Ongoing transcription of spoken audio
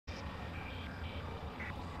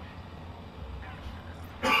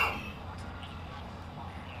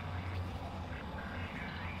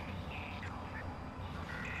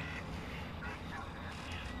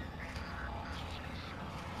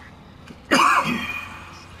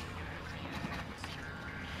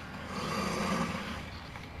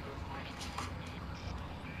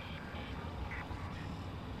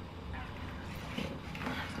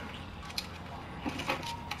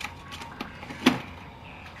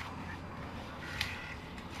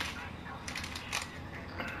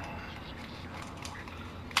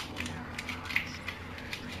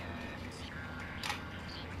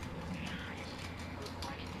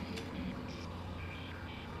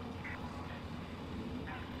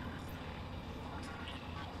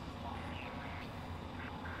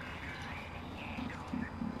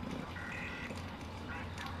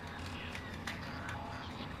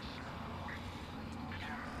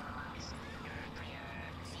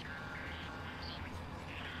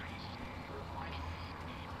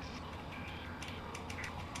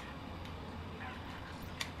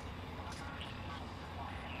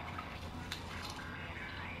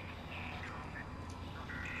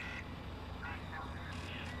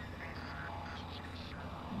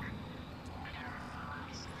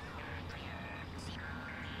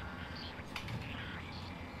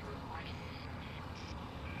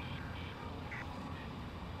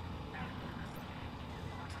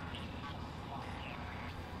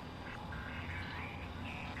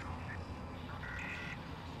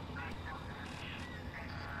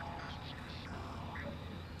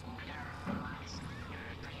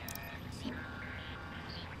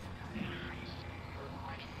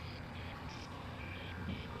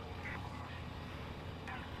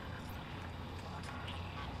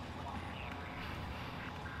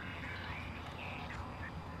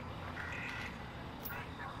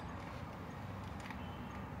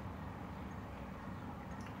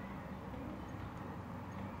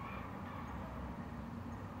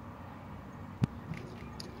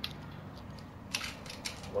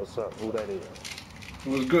What's up? Who that is?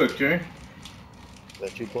 What's good, King?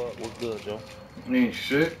 That you bought? What's good, Joe? Ain't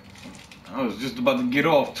shit. I was just about to get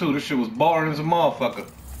off too. This shit was boring as a motherfucker.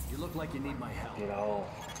 You look like you need my help. You know.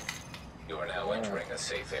 You are now entering a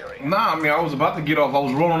safe area. Nah, I mean, I was about to get off. I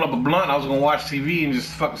was rolling up a blunt. I was gonna watch TV and just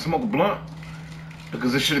fucking smoke a blunt.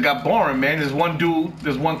 Because this shit got boring, man. There's one dude,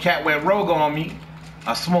 there's one cat went rogue on me.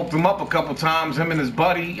 I smoked him up a couple times, him and his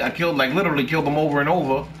buddy. I killed, like, literally killed them over and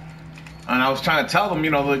over. And I was trying to tell them,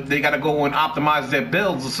 you know, they gotta go and optimize their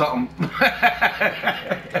builds or something.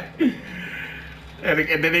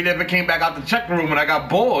 and then they never came back out the check room and I got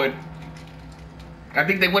bored. I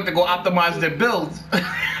think they went to go optimize their builds. Them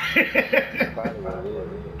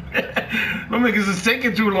niggas is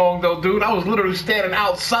taking too long though, dude. I was literally standing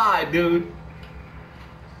outside, dude.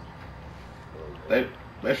 That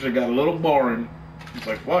shit got a little boring. It's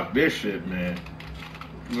like, fuck this shit, man.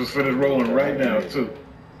 Just finish rolling right now, too.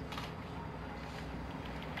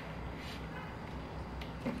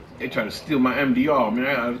 They trying to steal my MDR,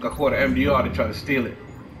 man. I caught an MDR. They try to steal it.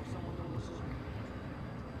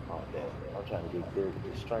 Oh, damn. I'm trying to get good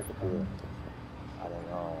with this striker build. I done,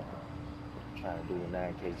 trying to do a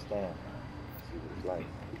 9K stand. See what it's like.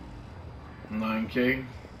 9K?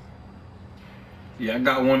 Yeah, I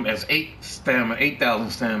got one that's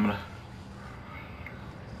 8,000 stamina.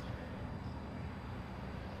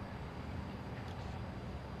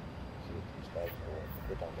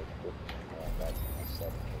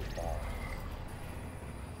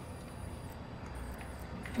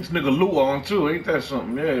 This nigga Lou on too, ain't that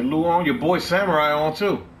something? Yeah, Lou on, your boy Samurai on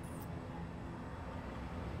too.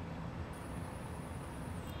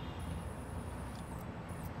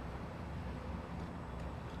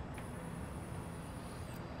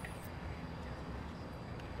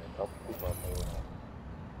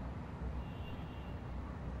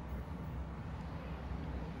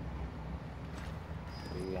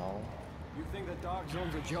 You think the dark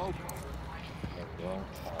zone's a joke?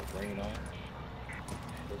 Green on.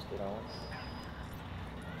 Twisted on.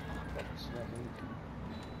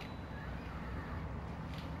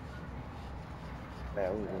 Man,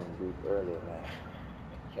 we was in a group earlier, man.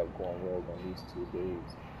 Kept going rogue on these 2 days.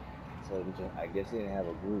 So I guess they didn't have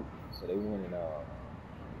a group. So they went and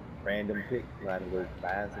random pick, trying to go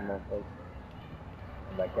find some motherfuckers.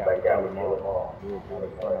 And back out and kill them all. We were kind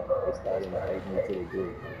of fun. They started inviting me to the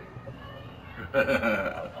group.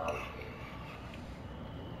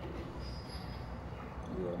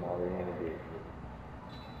 Yeah, I'm already in the group.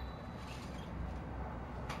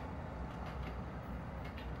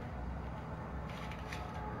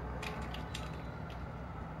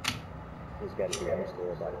 Just got to be honest with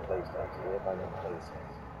everybody plays stuff. So everybody gonna play the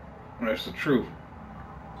same. That's the truth.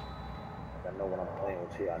 Like I know when I'm playing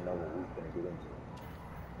with you, I know what we're gonna get into.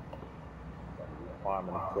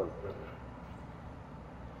 Farming and killing.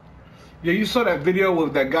 Yeah, you saw that video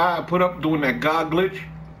with that guy I put up doing that God glitch?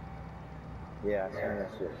 Yeah, I seen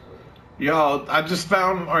that shit. Yo, I just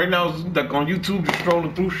found right now, like on YouTube, just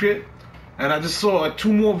scrolling through shit, and I just saw like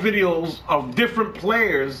 2 more videos of different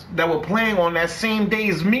players that were playing on that same day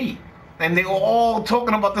as me, and they were all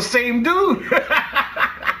talking about the same dude.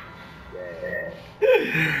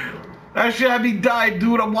 That shit had me died,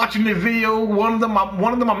 dude. I'm watching the video. One of them,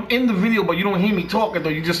 I'm in the video, but you don't hear me talking though.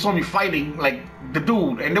 You just saw me fighting like the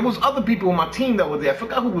dude, and there was other people on my team that were there. I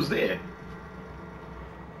forgot who was there.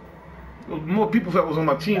 There was more people that was on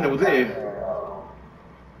my team that were there.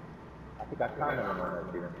 I think I commented on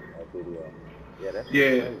that video. Yeah, that's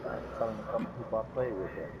yeah. Crazy. Telling a couple people I played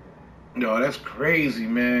with that. Yo, that's crazy,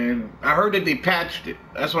 man. I heard that they patched it.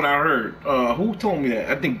 That's what I heard. Who told me that?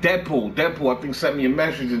 I think Deadpool. Deadpool, I think, sent me a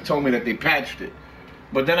message and told me that they patched it.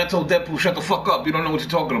 But then I told Deadpool, shut the fuck up. You don't know what you're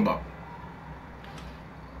talking about.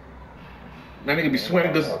 That nigga be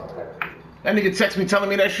swearing this. That nigga text me telling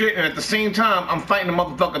me that shit, and at the same time, I'm fighting the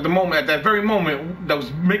motherfucker at the moment, at that very moment, that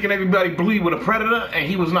was making everybody bleed with a predator, and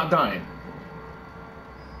he was not dying.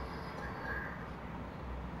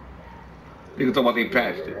 Nigga talk about they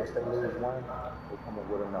patched it. Once they lose one, they come up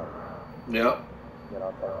with another. Yep. You know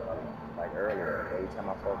what I'm talking about? Like earlier, every time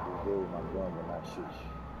I fuck this dude, my gun will not shoot.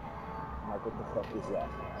 I'm like, what the fuck is that?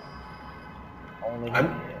 Only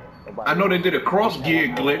I know they did a cross gear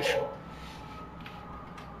glitch.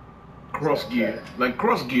 Cross gear. Like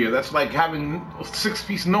cross gear, that's like having a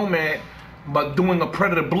 6-piece nomad, but doing a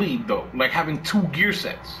predator bleed though. Like having 2 gear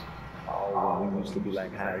sets. Oh, we used to be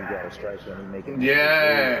like, how you got a striker and he making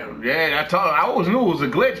yeah, I always knew it was a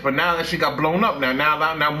glitch, but now that shit got blown up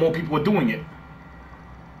now more people are doing it.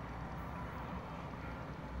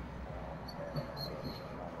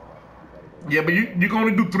 Yeah, but you can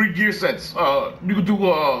only do 3 gear sets. You could do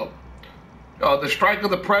The Striker,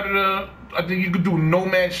 the Predator. I think you could do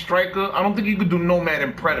Nomad Striker. I don't think you could do Nomad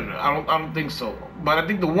and Predator. I don't think so. But I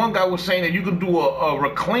think the one guy was saying that you could do a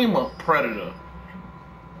Reclaimer Predator,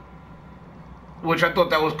 which I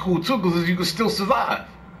thought that was cool too, because you could still survive.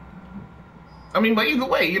 I mean, but either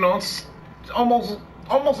way, you know, it's almost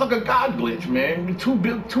like a god glitch, man. Two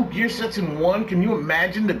gear sets in one. Can you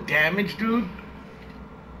imagine the damage, dude?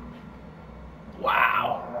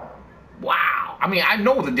 Wow. I mean, I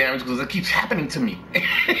know the damage because it keeps happening to me.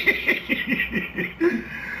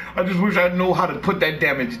 I just wish I know how to put that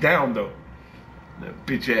damage down, though. That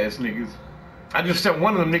bitch ass niggas. I just sent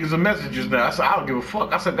one of them niggas a message just now. I said, I don't give a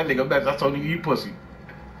fuck. I sent that nigga a message. I told nigga, you pussy.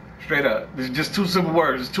 Straight up. It's just 2 simple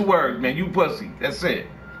words. It's 2 words, man. You pussy. That's it.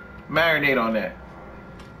 Marinate on that.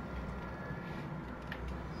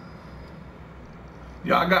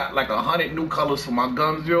 Yo, I got like 100 new colors for my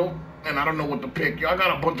guns, yo. And I don't know what to pick. Yo, I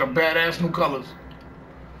got a bunch of badass new colors.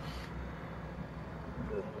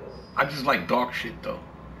 I just like dark shit, though.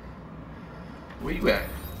 Where you at?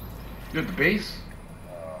 You at the base?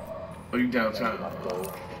 Or you downtown? I was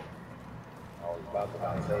about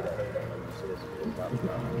to say that. It's about to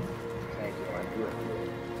change my gear.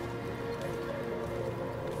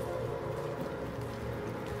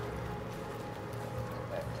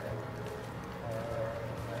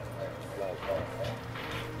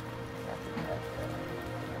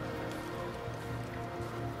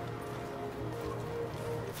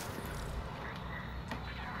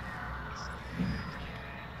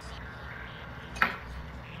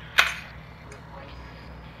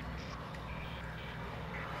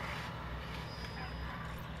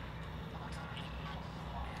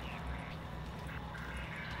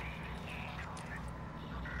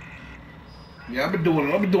 Yeah, I've been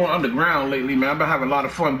doing underground lately, man. I've been having a lot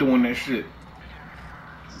of fun doing that shit.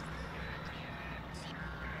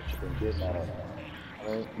 Been getting out of that.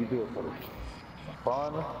 I mean, you do it for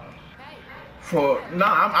fun?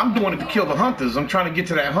 I'm doing it to kill the hunters. I'm trying to get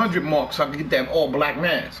to that 100 mark so I can get that all black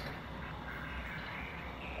mask.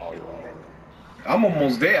 Oh, yeah. I'm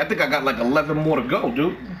almost there. I think I got like 11 more to go,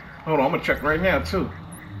 dude. Hold on, I'm gonna check right now too.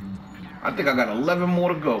 I think I got 11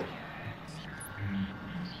 more to go.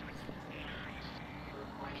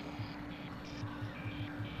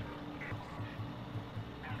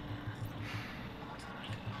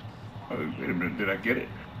 Wait a minute, did I get it?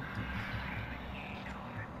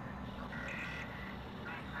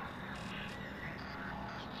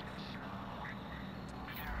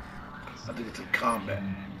 I think it's in combat.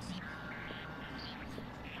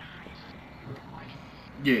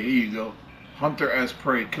 Yeah, here you go. Hunter as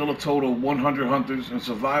prey. Kill a total of 100 hunters in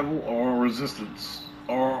survival or resistance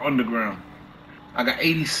or underground. I got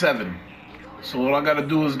 87. So all I gotta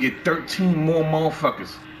do is get 13 more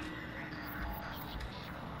motherfuckers.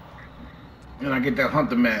 And I get that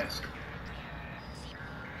hunter mask.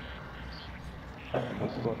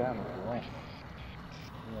 Let's go down if you want.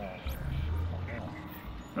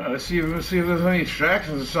 Yeah. Let's see if there's any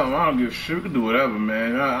extractions or something. I don't give a shit. We can do whatever,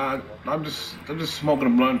 man. I'm just smoking a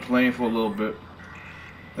blunt and playing for a little bit.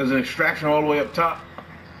 There's an extraction all the way up top.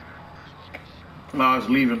 No, it's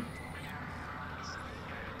leaving.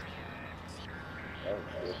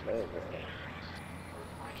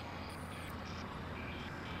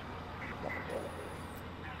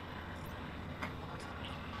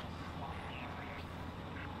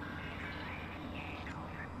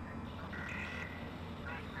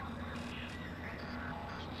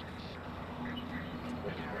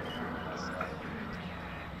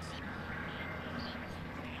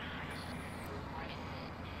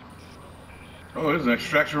 Oh, there's an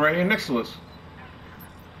extraction right here next to us.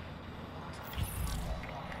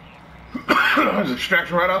 There's an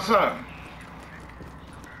extraction right outside.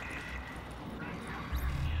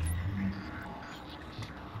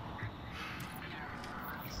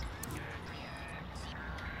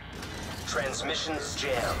 Transmissions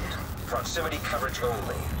jammed. Proximity coverage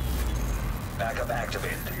only. Backup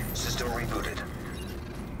activated. System rebooted.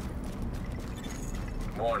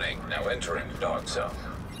 Warning, now entering dog zone.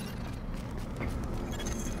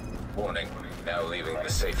 Warning, now leaving the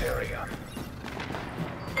safe area.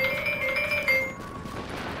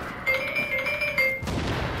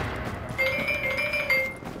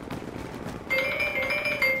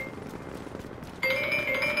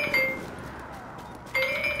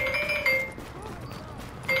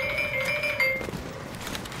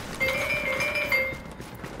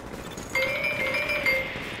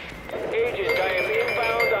 Agent, I am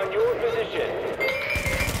inbound on your position.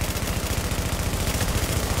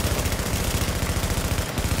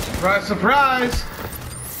 Surprise, surprise!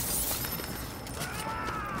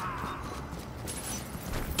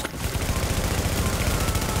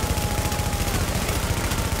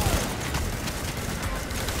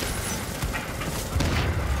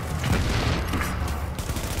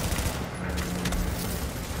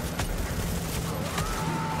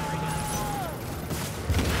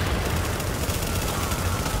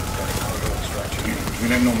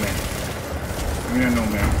 that no man. Give me that no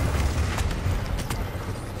man.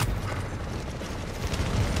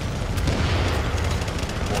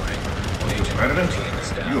 Predator?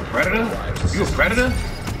 You a predator? You a predator?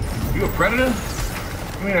 You a predator?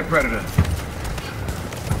 Give me that predator.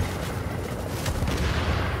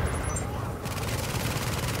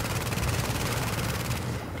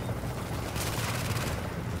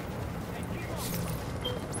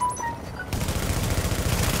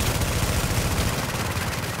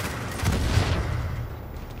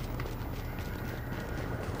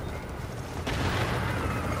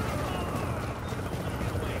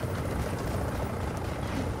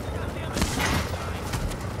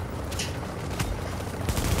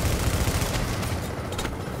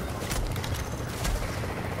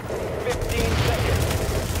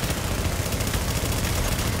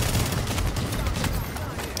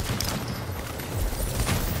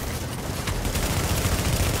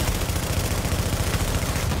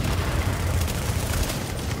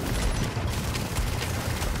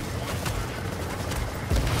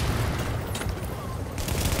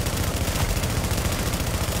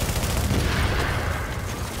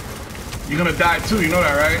 You're gonna die too, you know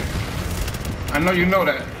that, right? I know you know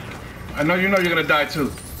that. I know you know you're gonna die too.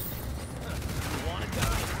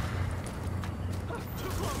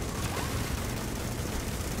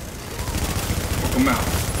 Work them out.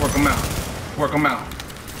 Work them out. Work them out.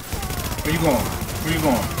 Where you going? Where you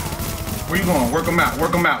going? Where you going? Work them out.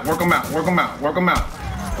 Work them out. Work them out. Work them out. Work them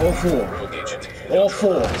out. All four. All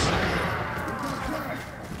four.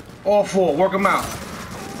 All four. Work them out.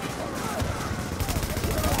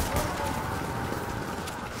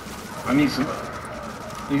 I need some.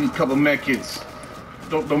 I need a couple med kits.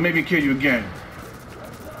 Don't make me kill you again.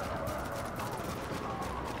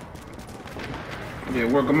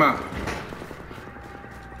 Yeah, work them out.